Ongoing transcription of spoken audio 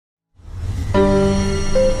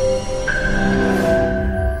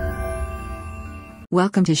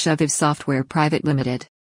Welcome to Shoviv Software Private Limited.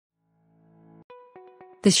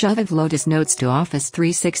 The Shoviv Lotus Notes to Office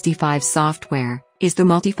 365 software is the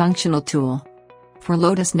multifunctional tool for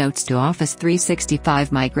Lotus Notes to Office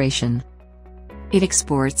 365 migration. It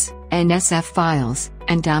exports NSF files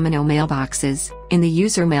and domino mailboxes in the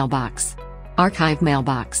user mailbox, archive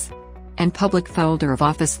mailbox, and public folder of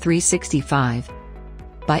Office 365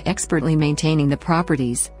 by expertly maintaining the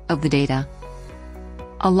properties of the data.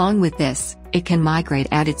 Along with this, it can migrate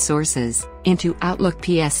added sources into Outlook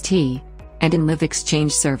PST and in Live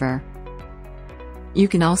Exchange Server. You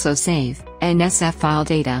can also save NSF file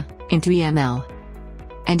data into EML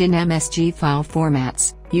and in MSG file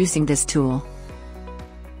formats using this tool.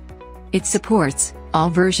 It supports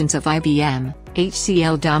all versions of IBM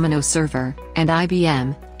HCL Domino Server and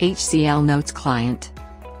IBM HCL Notes Client,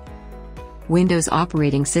 Windows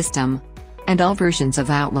operating system, and all versions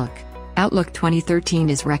of Outlook. Outlook 2013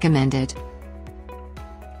 is recommended.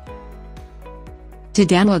 To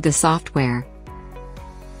download the software,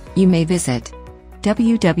 you may visit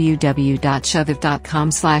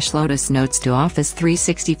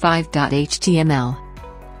www.shoviv.com/lotusnotes-to-office365.html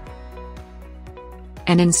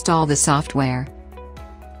and install the software.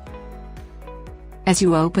 As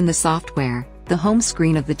you open the software, the home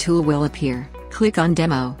screen of the tool will appear. Click on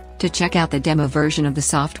Demo to check out the demo version of the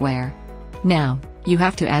software. Now, you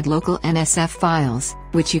have to add local NSF files,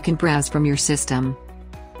 which you can browse from your system.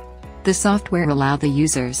 The software allows the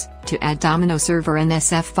users to add Domino Server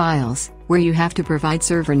NSF files, where you have to provide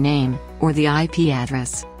server name or the IP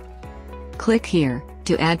address. Click here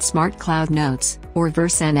to add Smart Cloud Notes or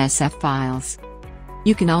Verse NSF files.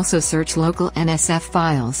 You can also search local NSF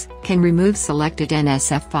files, can remove selected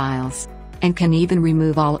NSF files, and can even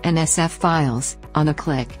remove all NSF files on a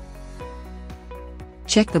click.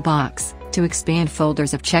 Check the box to expand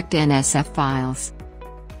folders of checked NSF files.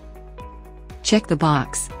 Check the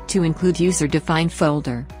box to include user-defined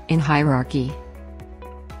folder in hierarchy.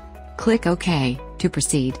 Click OK to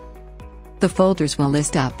proceed. The folders will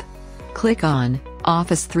list up. Click on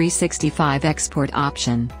Office 365 Export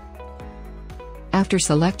option. After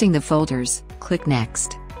selecting the folders, click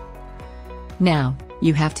Next. Now,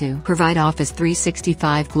 you have to provide Office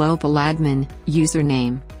 365 Global Admin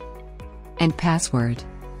username and password.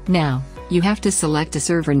 Now, you have to select a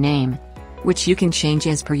server name, which you can change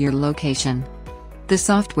as per your location. The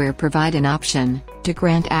software provides an option to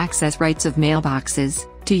grant access rights of mailboxes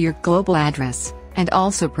to your global address, and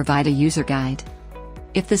also provide a user guide.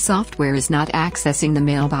 If the software is not accessing the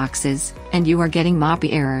mailboxes, and you are getting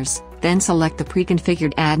MAPI errors, then select the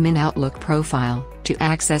pre-configured admin Outlook profile to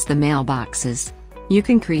access the mailboxes. You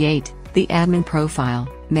can create the admin profile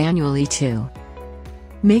manually too.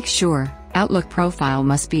 Make sure Outlook profile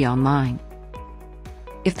must be online.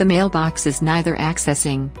 If the mailbox is neither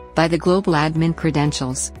accessing by the global admin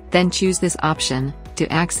credentials, then choose this option to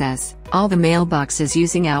access all the mailboxes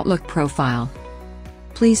using Outlook profile.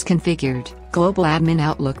 Please configured global admin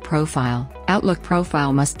Outlook profile. Outlook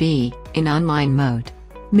profile must be in online mode.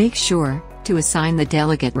 Make sure to assign the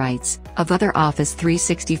delegate rights of other Office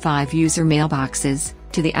 365 user mailboxes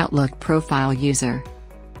to the Outlook profile user.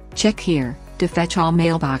 Check here to fetch all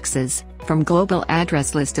mailboxes from global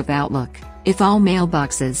address list of Outlook. If all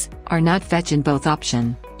mailboxes are not fetched in both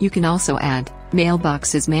option, you can also add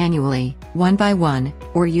mailboxes manually, one by one,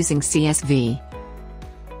 or using CSV.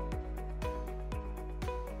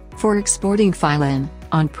 For exporting file in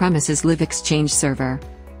on-premises Live Exchange Server,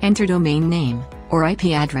 enter domain name or IP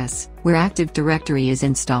address where Active Directory is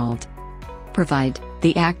installed. Provide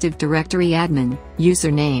the Active Directory admin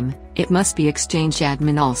username, it must be Exchange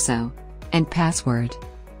admin also, and password.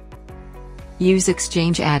 Use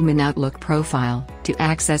Exchange admin Outlook profile to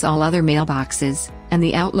access all other mailboxes, and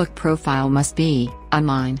the Outlook profile must be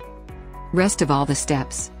online. Rest of all the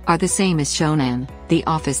steps are the same as shown in the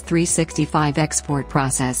Office 365 export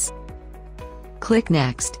process. Click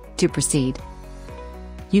Next to proceed.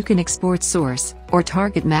 You can export source or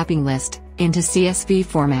target mapping list into CSV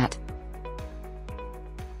format.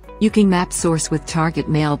 You can map source with target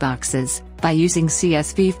mailboxes by using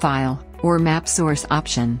CSV file or map source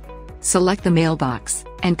option. Select the mailbox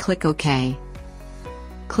and click OK.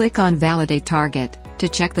 Click on Validate Target to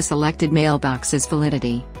check the selected mailbox's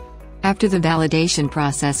validity. After the validation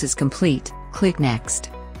process is complete, click Next.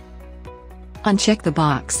 Uncheck the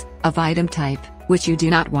box of item type, which you do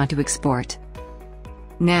not want to export.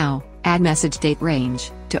 Now, add message date range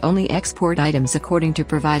to only export items according to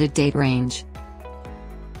provided date range.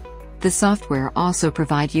 The software also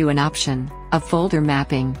provides you an option of folder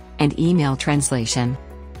mapping and email translation.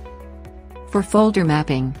 For folder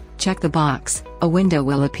mapping, check the box, a window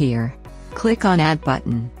will appear. Click on Add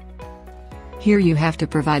button. Here you have to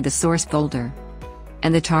provide the source folder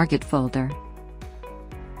and the target folder.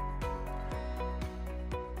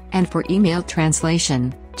 And for email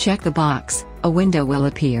translation, check the box, a window will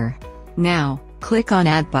appear. Now, click on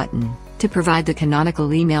Add button to provide the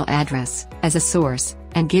canonical email address as a source,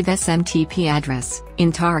 and give SMTP address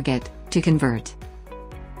in target to convert.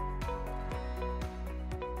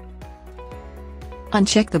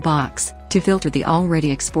 Uncheck the box to filter the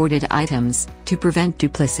already exported items to prevent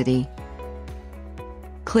duplicity.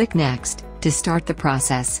 Click Next to start the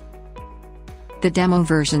process. The demo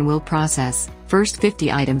version will process first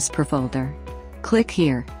 50 items per folder. Click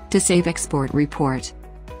here to save export report.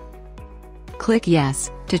 Click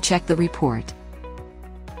Yes to check the report.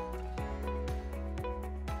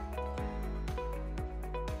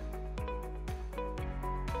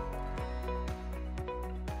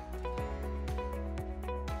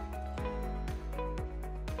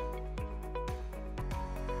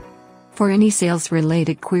 For any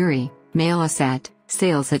sales-related query, mail us at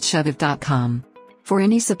sales@shoviv.com. For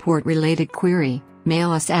any support-related query,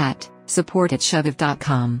 mail us at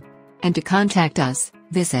support@shoviv.com. And to contact us,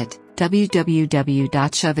 visit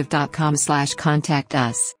www.shoviv.com/contact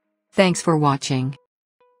us. Thanks for watching.